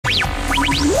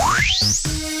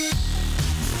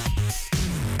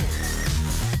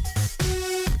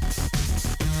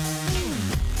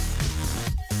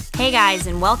Hey guys,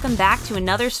 and welcome back to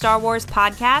another Star Wars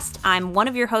podcast. I'm one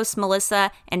of your hosts,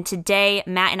 Melissa, and today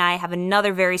Matt and I have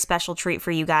another very special treat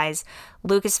for you guys.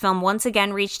 Lucasfilm once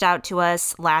again reached out to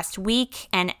us last week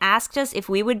and asked us if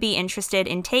we would be interested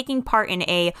in taking part in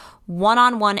a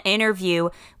one-on-one interview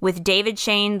with David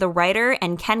Shayne, the writer,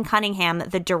 and Ken Cunningham,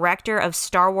 the director of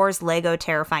Star Wars Lego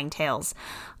Terrifying Tales.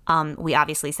 We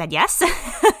obviously said yes.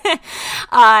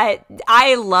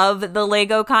 I love the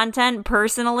Lego content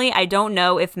personally. I don't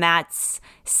know if Matt's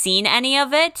seen any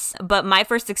of it, but my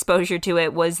first exposure to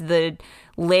it was the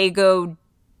Lego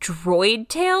Droid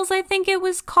Tales, I think it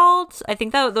was called. I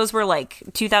think that those were like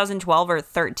 2012 or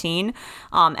 13.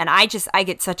 And I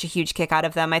get such a huge kick out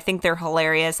of them. I think they're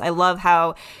hilarious. I love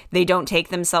how they don't take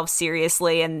themselves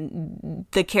seriously and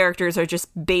the characters are just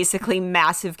basically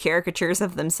massive caricatures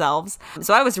of themselves.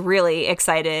 So I was really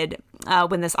excited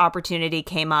when this opportunity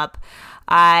came up.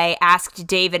 I asked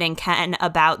David and Ken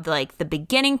about the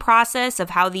beginning process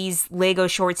of how these Lego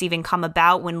shorts even come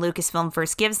about when Lucasfilm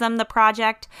first gives them the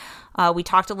project. We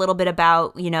talked a little bit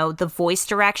about, the voice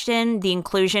direction, the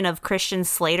inclusion of Christian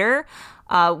Slater,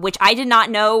 which I did not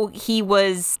know he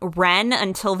was Ren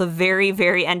until the very,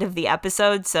 very end of the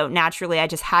episode. So naturally, I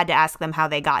just had to ask them how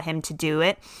they got him to do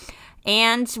it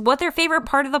and what their favorite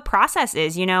part of the process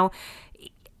is.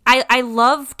 I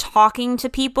love talking to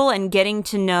people and getting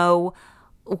to know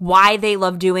why they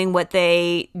love doing what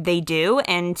they do.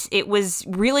 And it was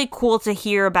really cool to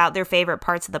hear about their favorite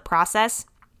parts of the process.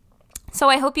 So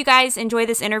I hope you guys enjoy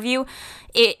this interview.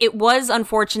 It was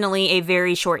unfortunately a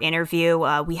very short interview.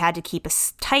 We had to keep a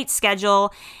tight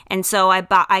schedule. And so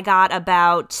I got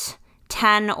about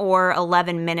 10 or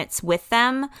 11 minutes with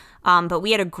them. But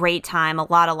we had a great time, a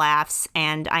lot of laughs,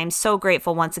 and I'm so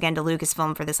grateful once again to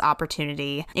Lucasfilm for this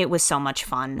opportunity. It was so much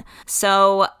fun.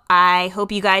 So I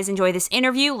hope you guys enjoy this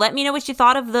interview. Let me know what you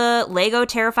thought of the Lego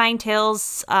Terrifying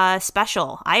Tales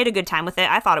special. I had a good time with it.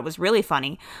 I thought it was really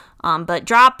funny. But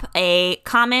drop a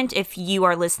comment if you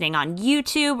are listening on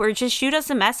YouTube or just shoot us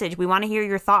a message. We want to hear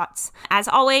your thoughts. As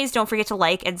always, don't forget to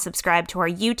like and subscribe to our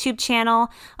YouTube channel,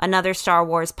 Another Star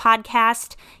Wars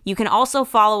Podcast. You can also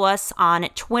follow us on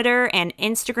Twitter and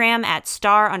Instagram at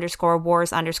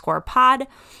 *_wars_pod.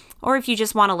 Or if you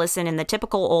just want to listen in the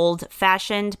typical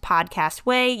old-fashioned podcast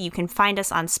way, you can find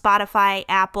us on Spotify,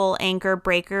 Apple, Anchor,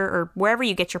 Breaker, or wherever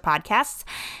you get your podcasts.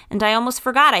 And I almost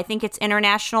forgot, I think it's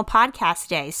International Podcast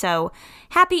Day. So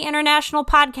happy International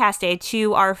Podcast Day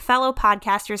to our fellow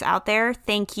podcasters out there.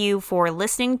 Thank you for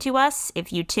listening to us.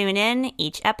 If you tune in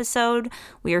each episode,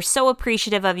 we are so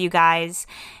appreciative of you guys.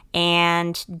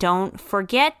 And don't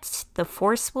forget, the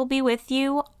Force will be with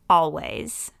you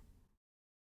always.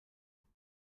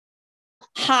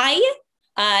 Hi,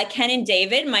 Ken and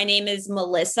David. My name is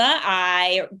Melissa.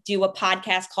 I do a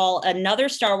podcast called Another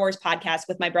Star Wars Podcast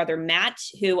with my brother Matt,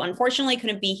 who unfortunately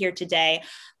couldn't be here today.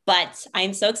 But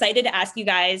I'm so excited to ask you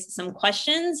guys some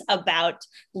questions about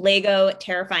Lego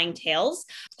Terrifying Tales.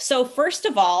 So first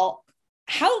of all,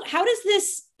 how does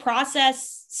this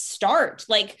process start?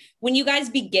 Like when you guys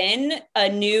begin a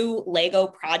new Lego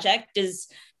project,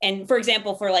 and for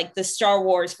example, for like the Star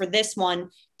Wars, for this one,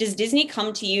 does Disney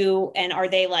come to you and are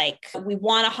they like, we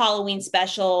want a Halloween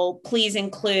special, please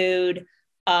include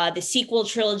the sequel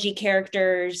trilogy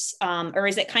characters, or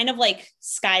is it kind of like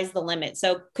sky's the limit?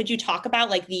 So could you talk about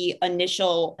like the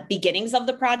initial beginnings of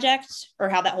the project or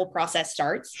how that whole process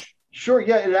starts? Sure.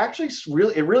 Yeah,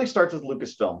 it really starts with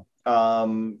Lucasfilm.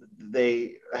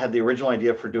 They had the original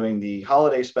idea for doing the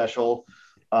holiday special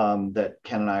that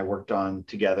Ken and I worked on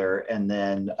together. And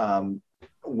then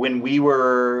when we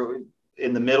were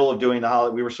in the middle of doing the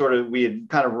holiday, we had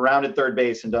kind of rounded third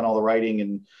base and done all the writing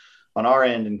and on our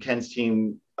end, and Ken's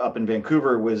team up in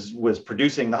Vancouver was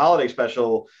producing the holiday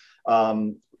special.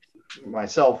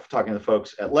 Myself talking to the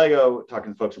folks at Lego,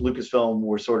 talking to the folks at Lucasfilm,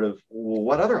 were sort of, well,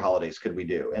 what other holidays could we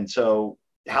do? And so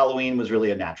Halloween was really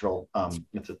a natural.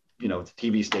 It's a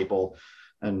TV staple,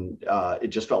 and it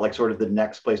just felt like sort of the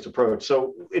next place to approach.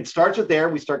 So it starts with there.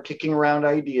 We start kicking around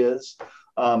ideas.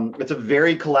 It's a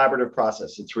very collaborative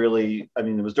process. It's really,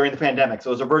 it was during the pandemic,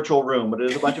 so it was a virtual room, but it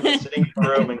was a bunch of us sitting in the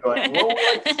room and going, what would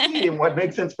we like to see and what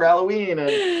makes sense for Halloween?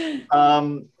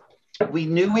 And we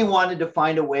knew we wanted to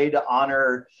find a way to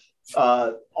honor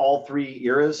all three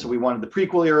eras. So we wanted the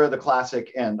prequel era, the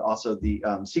classic, and also the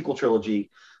sequel trilogy.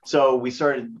 So we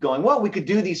started going, well, we could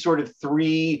do these sort of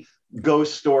three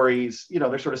ghost stories,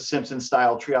 they're sort of Simpsons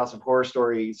style treehouse of horror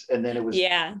stories. And then it was,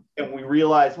 and we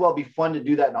realized, well, it'd be fun to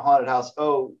do that in a haunted house.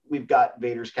 Oh, we've got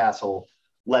Vader's castle.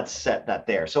 Let's set that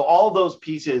there. So all those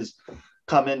pieces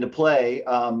come into play.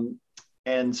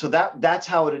 And so that's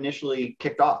how it initially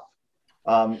kicked off.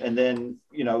 And then,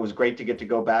 it was great to get to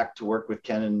go back to work with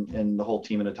Ken and the whole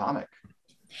team at Atomic.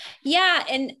 Yeah.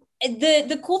 And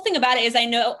the cool thing about it is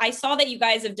I saw that you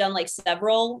guys have done like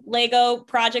several Lego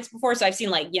projects before. So I've seen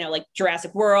like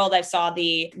Jurassic World. I saw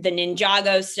the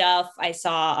Ninjago stuff. I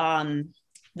saw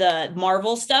the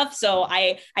Marvel stuff. So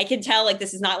I can tell like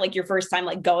this is not like your first time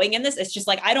like going in this. It's just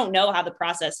like I don't know how the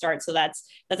process starts. So that's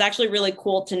actually really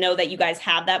cool to know that you guys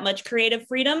have that much creative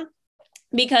freedom.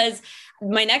 Because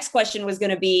my next question was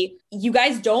going to be, you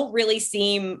guys don't really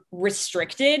seem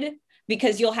restricted,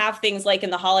 because you'll have things like in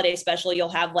the holiday special, you'll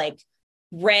have like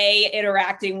Rey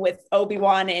interacting with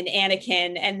Obi-Wan and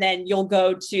Anakin, and then you'll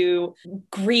go to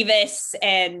Grievous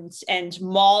and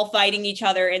Maul fighting each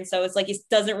other. And so it's like, it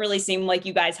doesn't really seem like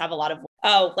you guys have a lot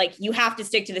of, like you have to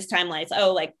stick to this timeline. It's,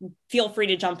 like, feel free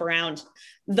to jump around.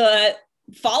 The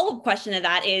follow-up question to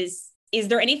that is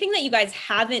there anything that you guys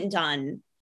haven't done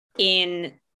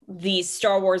in these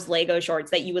Star Wars Lego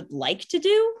shorts that you would like to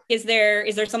do? Is there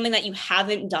something that you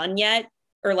haven't done yet,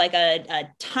 or like a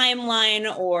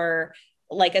timeline, or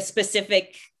like a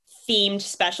specific themed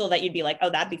special that you'd be like, oh,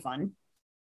 that'd be fun?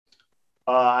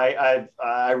 I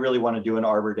really want to do an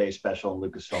Arbor Day special, and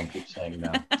Lucasfilm keeps saying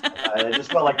no. It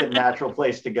just felt like the natural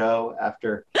place to go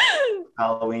after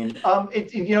Halloween.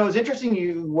 It's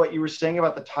interesting what you were saying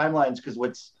about the timelines, because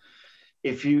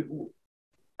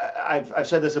I've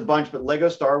said this a bunch, but Lego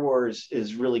Star Wars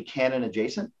is really canon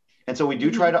adjacent. And so we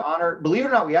do try to honor, believe it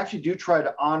or not, we actually do try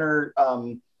to honor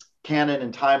canon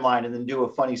and timeline, and then do a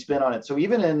funny spin on it. So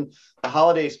even in the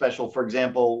holiday special, for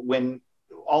example, when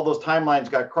all those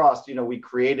timelines got crossed, we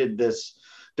created this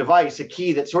device, a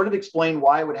key that sort of explained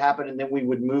why it would happen, and then we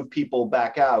would move people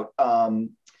back out.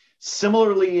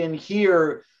 Similarly in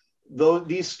here, though,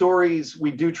 these stories, we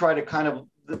do try to kind of,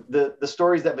 the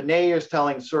stories that Vinay is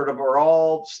telling sort of are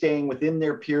all staying within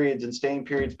their periods and staying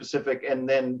period specific. And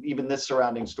then even this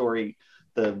surrounding story,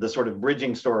 the sort of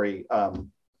bridging story,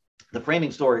 the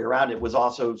framing story around it was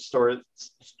also staying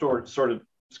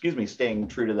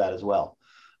true to that as well.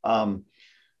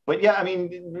 But yeah,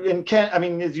 and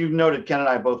Ken, as you've noted, Ken and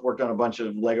I both worked on a bunch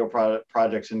of Lego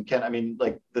projects, and Ken,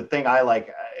 like the thing I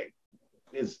like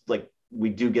is like, we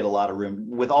do get a lot of room.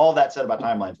 With all that said about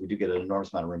timelines, we do get an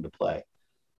enormous amount of room to play.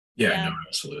 Yeah, no,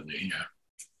 absolutely. Yeah.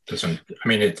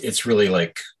 It's really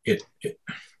like it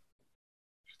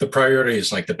the priority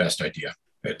is like the best idea.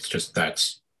 It's just,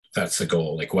 that's the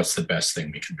goal. Like, what's the best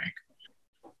thing we can make?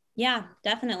 Yeah,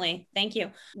 definitely. Thank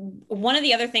you. One of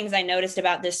the other things I noticed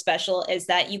about this special is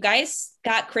that you guys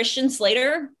got Christian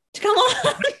Slater to come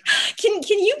on. Can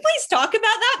you please talk about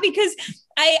that? Because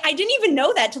I didn't even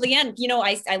know that till the end.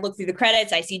 I look through the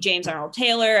credits, I see James Arnold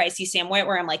Taylor, I see Sam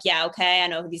Witwer. I'm like, yeah, okay, I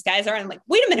know who these guys are. And I'm like,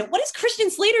 wait a minute, what is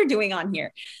Christian Slater doing on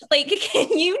here? Like,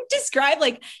 can you describe,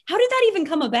 like, how did that even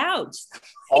come about?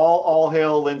 All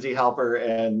hail Lindsay Halper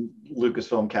and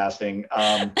Lucasfilm casting.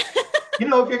 If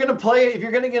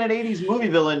you're going to get an 80s movie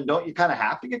villain, don't you kind of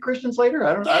have to get Christian Slater?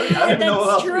 I don't even know what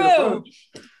else to approach.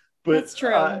 But that's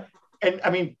true.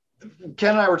 And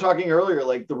Ken and I were talking earlier,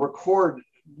 like the record,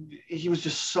 he was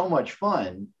just so much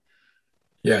fun.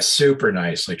 Yeah, super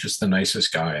nice. Like, just the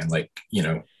nicest guy. And like,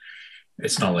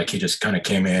 it's not like he just kind of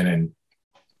came in and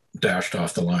dashed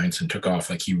off the lines and took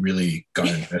off. Like, he really got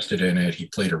invested in it. He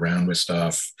played around with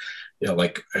stuff. Yeah,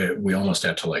 like we almost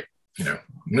had to like, no,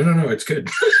 it's good.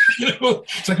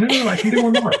 It's like, no, I can do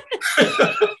one more.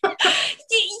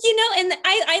 And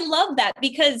I love that,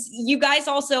 because you guys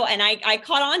also, and I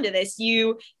caught on to this,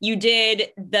 you did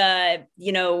the,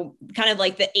 kind of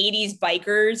like the 80s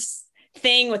bikers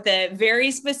thing with the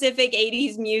very specific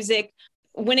 80s music.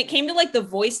 When it came to like the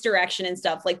voice direction and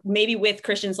stuff, like maybe with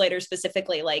Christian Slater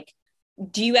specifically, like,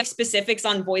 do you have specifics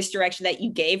on voice direction that you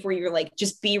gave where you're like,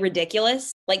 just be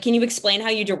ridiculous? Like, can you explain how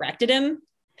you directed him?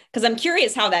 Because I'm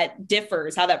curious how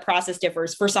that process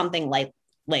differs for something like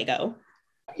Lego.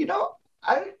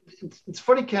 It's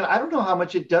funny, Ken, I don't know how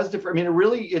much it does differ.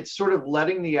 It's sort of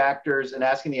letting the actors and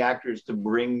asking the actors to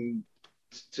bring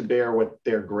to bear what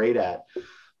they're great at.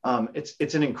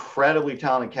 It's an incredibly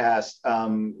talented cast.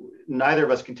 Neither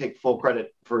of us can take full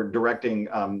credit for directing.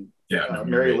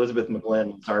 Mary Elizabeth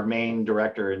McGlynn is our main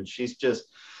director, and she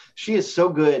is so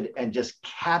good and just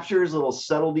captures little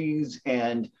subtleties.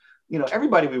 And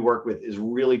everybody we work with is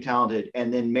really talented.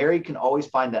 And then Mary can always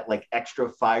find that like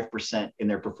extra 5% in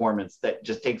their performance that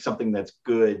just takes something that's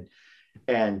good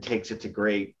and takes it to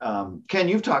great. Ken,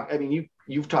 you've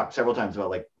talked several times about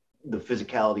like the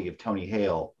physicality of Tony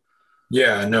Hale.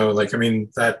 Yeah, no, like,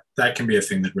 that can be a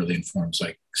thing that really informs,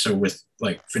 like, so with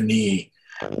like Vinny,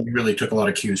 we really took a lot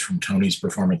of cues from Tony's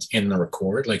performance in the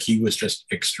record. Like he was just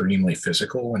extremely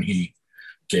physical when he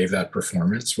gave that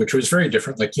performance, which was very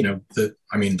different. Like, the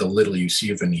little you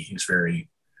see of him, he's very,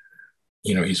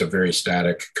 he's a very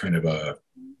static kind of a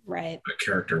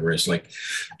character, whereas like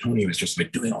Tony was just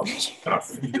like doing all this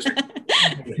stuff, and just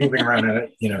moving around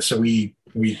at it, so we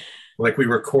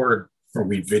record, or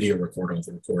we video record all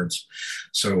the records.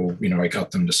 So, I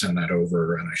got them to send that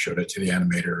over and I showed it to the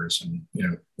animators, and,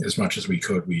 as much as we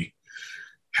could, we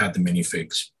had the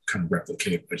minifigs kind of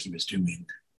replicate what he was doing.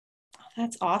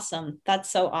 That's awesome. That's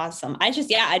so awesome. I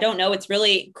don't know. It's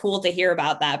really cool to hear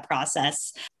about that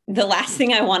process. The last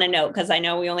thing I want to note, because I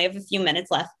know we only have a few minutes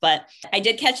left, but I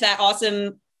did catch that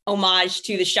awesome homage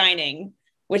to The Shining,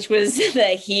 which was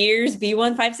the here's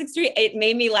B1563. It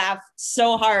made me laugh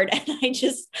so hard and I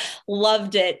just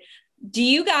loved it. Do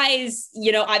you guys,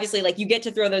 obviously like you get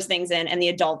to throw those things in and the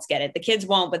adults get it. The kids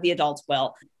won't, but the adults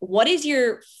will. What is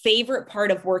your favorite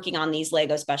part of working on these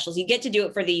Lego specials? You get to do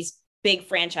it for these big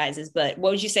franchises, but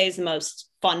what would you say is the most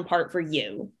fun part for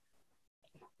you?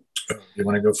 You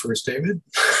want to go first, David?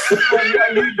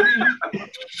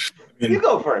 You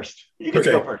go first. You can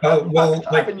go first.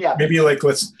 Maybe like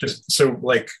let's just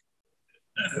do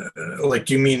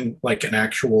you mean like an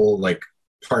actual like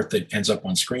part that ends up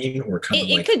on screen, or kind of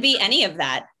it could be any of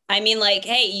that. I mean, like,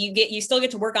 hey, you still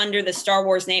get to work under the Star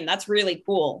Wars name. That's really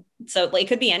cool. So like, it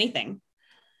could be anything.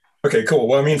 Okay, cool.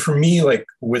 Well, I mean, for me, like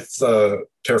with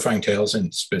Terrifying Tales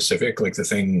in specific, like the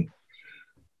thing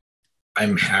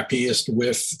I'm happiest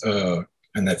with,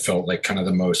 and that felt like kind of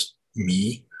the most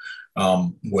me,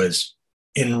 was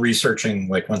in researching,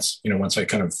 like once we got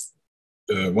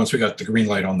the green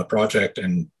light on the project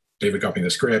and David got me the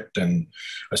script, and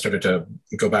I started to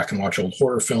go back and watch old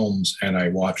horror films, and I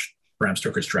watched Bram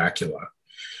Stoker's Dracula.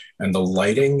 And the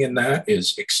lighting in that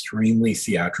is extremely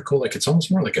theatrical. Like it's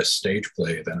almost more like a stage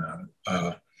play than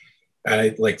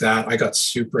I like that. I got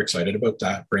super excited about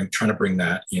that, trying to bring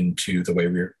that into the way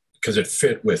because it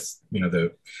fit with,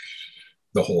 the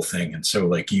whole thing. And so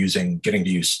like getting to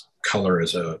use color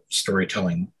as a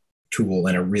storytelling tool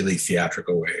in a really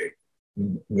theatrical way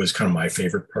was kind of my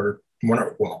favorite part.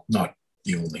 Well, not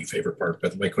the only favorite part,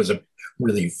 but like was a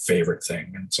really favorite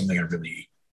thing and something I really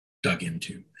dug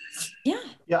into. Yeah,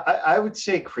 I would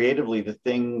say creatively, the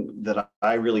thing that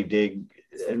I really dig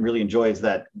and really enjoy is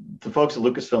that the folks at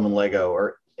Lucasfilm and Lego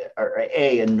are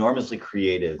A, enormously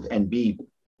creative, and B,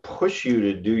 push you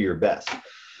to do your best.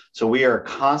 So we are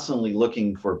constantly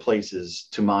looking for places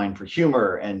to mine for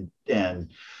humor and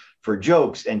for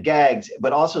jokes and gags,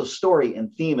 but also story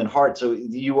and theme and heart. So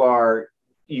you are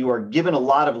given a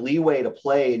lot of leeway to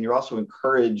play, and you're also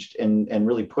encouraged and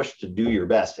really pushed to do your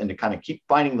best and to kind of keep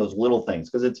finding those little things.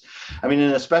 Because in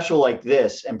a special like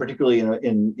this, and particularly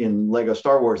in Lego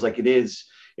Star Wars, like it's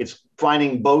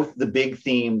finding both the big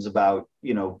themes about,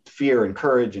 fear and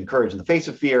courage in the face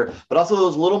of fear, but also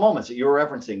those little moments that you were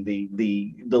referencing,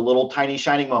 the little tiny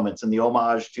shining moments and the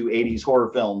homage to 80s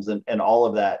horror films and all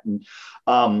of that. And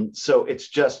so it's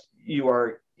just,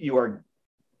 you're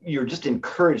just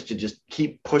encouraged to just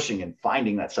keep pushing and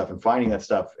finding that stuff.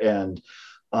 And,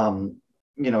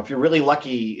 if you're really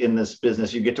lucky in this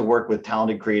business, you get to work with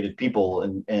talented, creative people.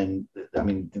 And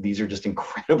these are just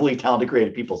incredibly talented,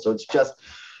 creative people. So it's just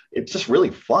really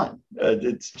fun.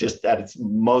 It's just at its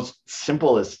most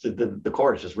simplest, the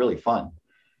core is just really fun.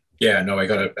 Yeah, no, I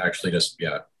got to actually just,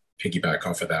 piggyback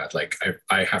off of that. Like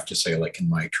I have to say, like in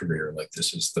my career, like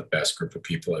this is the best group of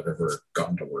people I've ever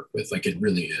gotten to work with. Like it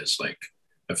really is like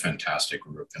a fantastic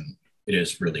group, and it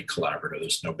is really collaborative.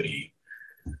 There's nobody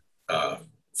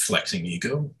flexing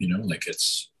ego, like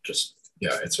it's just,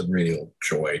 it's a real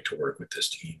joy to work with this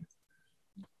team.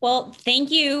 Well,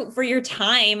 thank you for your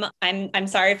time. I'm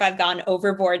sorry if I've gone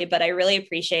overboard, but I really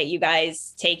appreciate you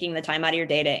guys taking the time out of your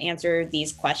day to answer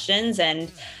these questions.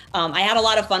 And I had a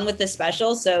lot of fun with this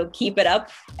special, so keep it up.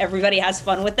 Everybody has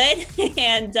fun with it.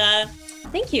 And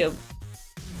thank you.